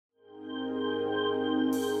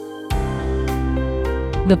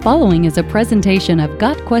The following is a presentation of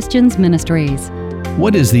Got Questions Ministries.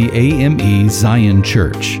 What is the AME Zion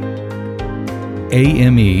Church?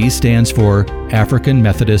 AME stands for African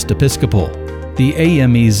Methodist Episcopal. The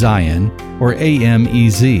AME Zion, or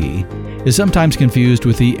AMEZ, is sometimes confused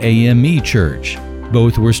with the AME Church.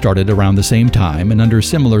 Both were started around the same time and under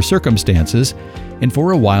similar circumstances, and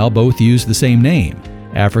for a while both used the same name,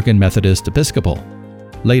 African Methodist Episcopal.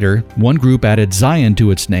 Later, one group added Zion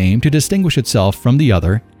to its name to distinguish itself from the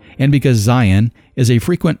other, and because Zion is a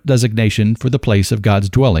frequent designation for the place of God's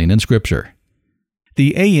dwelling in Scripture.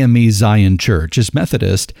 The AME Zion Church is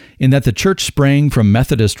Methodist in that the church sprang from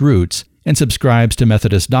Methodist roots and subscribes to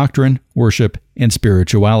Methodist doctrine, worship, and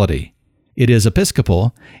spirituality. It is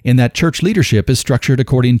Episcopal in that church leadership is structured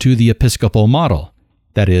according to the Episcopal model.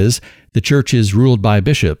 That is, the church is ruled by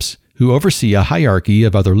bishops who oversee a hierarchy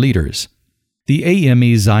of other leaders. The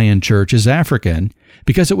AME Zion Church is African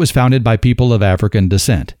because it was founded by people of African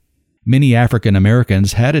descent. Many African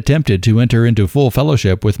Americans had attempted to enter into full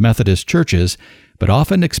fellowship with Methodist churches, but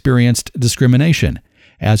often experienced discrimination,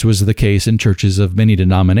 as was the case in churches of many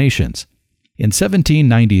denominations. In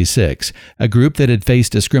 1796, a group that had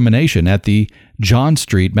faced discrimination at the John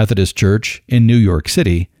Street Methodist Church in New York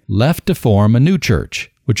City left to form a new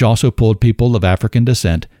church, which also pulled people of African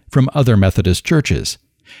descent from other Methodist churches.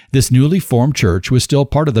 This newly formed church was still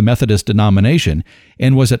part of the Methodist denomination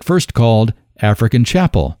and was at first called African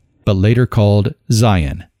Chapel, but later called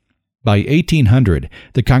Zion. By 1800,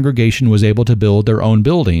 the congregation was able to build their own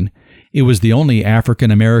building. It was the only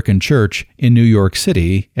African American church in New York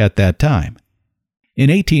City at that time. In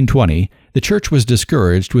 1820, the church was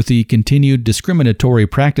discouraged with the continued discriminatory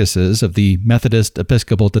practices of the Methodist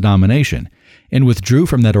Episcopal denomination and withdrew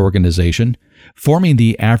from that organization, forming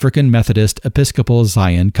the African Methodist Episcopal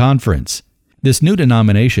Zion Conference. This new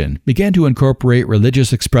denomination began to incorporate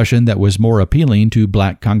religious expression that was more appealing to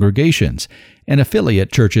black congregations, and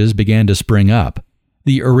affiliate churches began to spring up.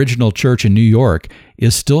 The original church in New York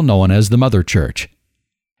is still known as the Mother Church.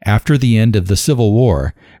 After the end of the Civil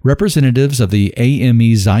War, representatives of the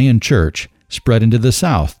AME Zion Church spread into the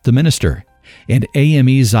South to minister, and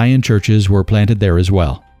AME Zion churches were planted there as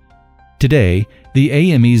well. Today, the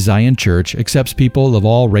AME Zion Church accepts people of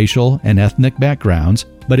all racial and ethnic backgrounds,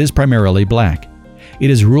 but is primarily black. It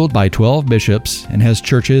is ruled by 12 bishops and has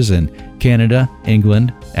churches in Canada,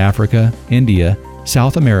 England, Africa, India,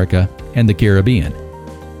 South America, and the Caribbean.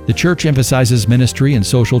 The church emphasizes ministry and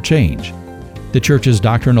social change. The church's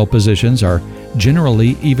doctrinal positions are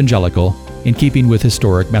generally evangelical, in keeping with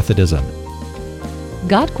historic Methodism.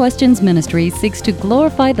 Got Questions Ministries seeks to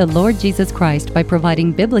glorify the Lord Jesus Christ by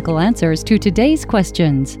providing biblical answers to today's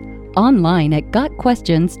questions. Online at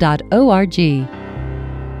gotquestions.org.